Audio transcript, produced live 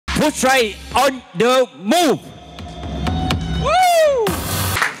Footscray on the move. Woo!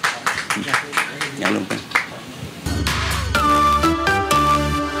 Dạ luôn.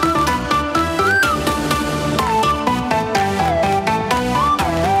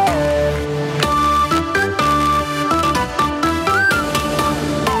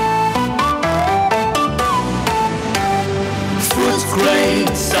 Footscray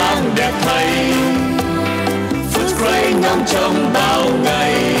sáng đẹp thay, Footscray ngắm trong bao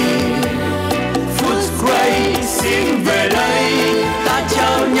ngày. Footscray xin về đây, ta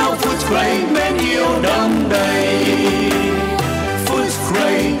trao nhau Footscray mến yêu đong đầy.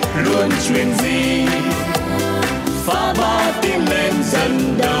 Footscray luôn truyền gì, phá ba tiến lên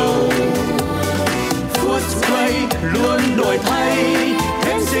dần đầu. Footscray luôn đổi thay,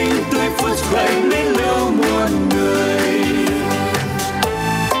 thêm xinh tươi Footscray mến lưu muôn người.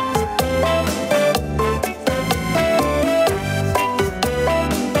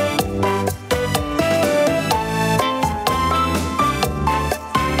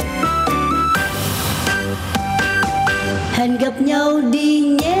 Hẹn gặp nhau đi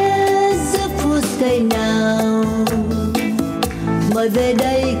nhé giữa Footscray nào, mời về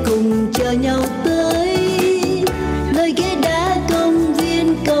đây cùng chờ nhau tới nơi ghế đá công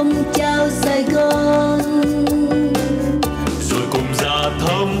viên công trao Sài Gòn, rồi cùng ra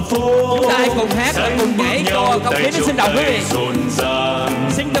thăm phố. Chúng ta hãy cùng hát và cùng nhảy cho không khí nó sinh động quý vị.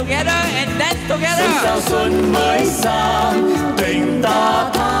 Sing together and dance together. Xuân sao xuân mới sang, tình ta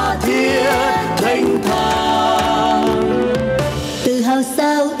tha thiết thanh thang. tự hào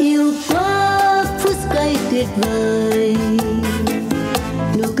sao yêu quá Footscray tuyệt vời,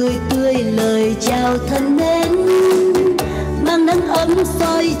 nụ cười tươi lời chào thân mến, mang nắng ấm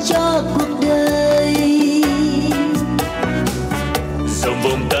soi cho cuộc đời. Dòng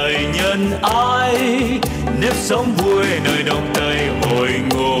vòng tay nhân ái, nếp sống vui nơi đông tây hội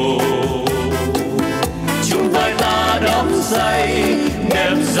ngộ. Chung vai ta đắm say,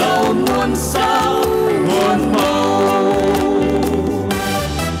 đẹp giàu muôn sắc muôn màu.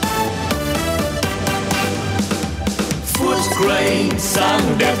 Footscray sáng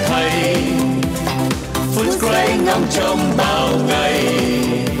đẹp thay, Footscray ngắm trong bao ngày.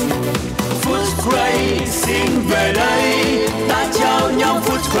 Footscray xin về đây, ta trao nhau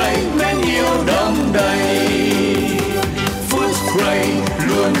Footscray mến yêu đong đầy. Footscray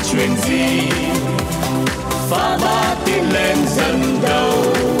luôn truyền gì, phá ba tiến lên dần đầu.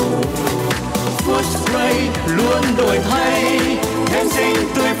 Footscray luôn đổi thay, thêm xinh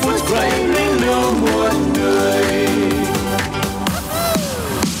tươi Footscray mến lưu muôn người.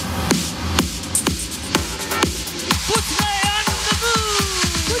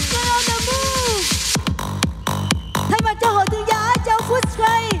 Thay mặt cho hội thương gia châu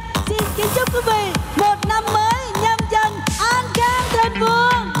Footscray, xin kính chúc quý vị một năm mới nhâm dần an khang thịnh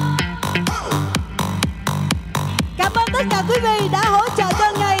vượng. Cảm ơn tất cả quý vị đã hỗ trợ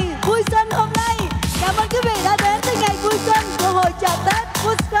cho ngày vui xuân hôm nay. Cảm ơn quý vị đã đến với ngày vui xuân của hội chợ Tết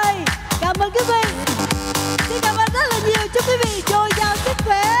Footscray. Cảm ơn quý vị. Xin cảm ơn rất là nhiều. Chúc quý vị dồi dào sức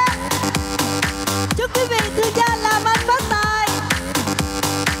khỏe. Chúc quý vị thương gia làm ăn phát tài.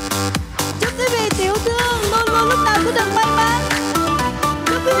 Chúc quý vị tiểu thương luôn luôn lúc nào cũng được may mắn.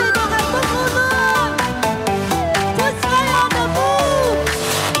 Chúc quý vị được hạnh phúc luôn luôn. Footscray on the move.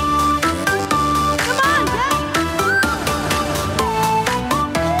 Come on, yeah.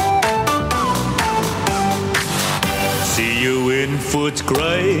 See you in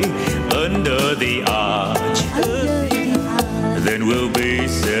Footscray under the arch. Then we'll be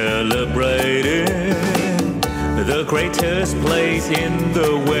celebrating the greatest place in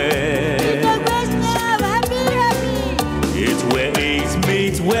the West. It's where East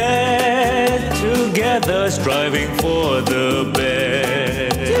meets West, together striving for the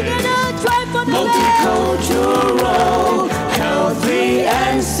best. Multicultural, healthy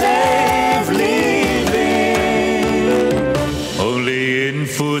and safe living. Only in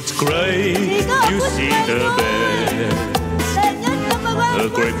Footscray you see the best. A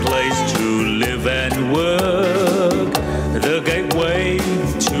great place to live and work, the gateway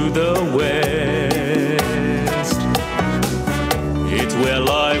to the West. It's where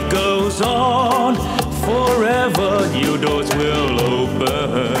life goes on, forever new doors will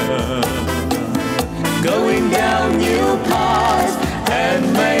open. Going down new paths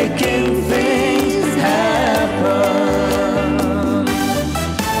and making things happen.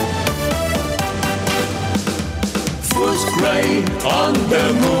 Footscray on the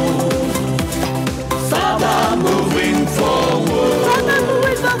move, Faba moving forward.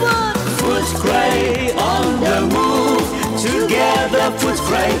 Footscray on the move, together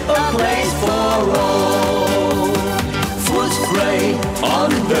Footscray, a place for all. Footscray on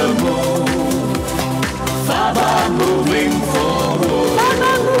the move.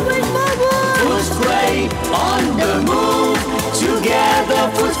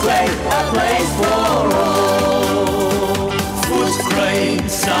 Footscray, a place for all. Footscray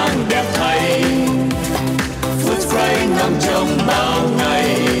sáng đẹp thay, Footscray nằm trong bao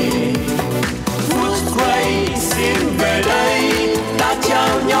ngày. Footscray xin về đây, ta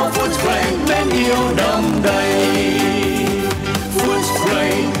trao nhau Footscray mến yêu đong đầy.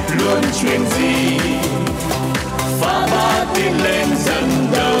 Footscray luôn chuyện gì, phá ba tiến lên dần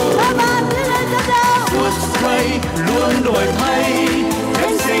đầu. Footscray luôn đổi thay,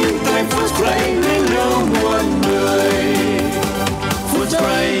 thêm xinh tươi Footscray nên lưu muôn người.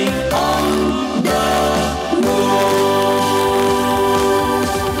 Footscray on the move.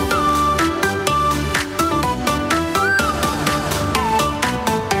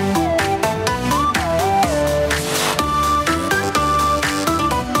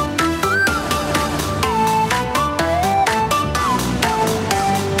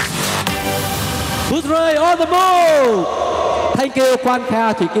 Footscray on the move. Thank you, Quan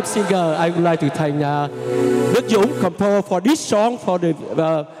Kha, to keep singer. I would like to thank Đức Dũng compose for this song for the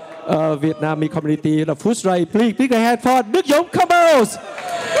Vietnamese community. The Footscray, please big hand for Đức Dũng compose.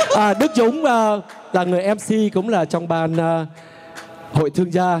 Đức Dũng là người MC cũng là trong ban Hội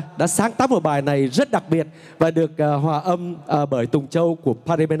Thương gia, đã sáng tác một bài này rất đặc biệt và được hòa âm bởi Tùng Châu của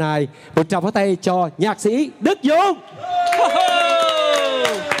Parliament. Một tràng pháo tay cho nhạc sĩ Đức Dũng.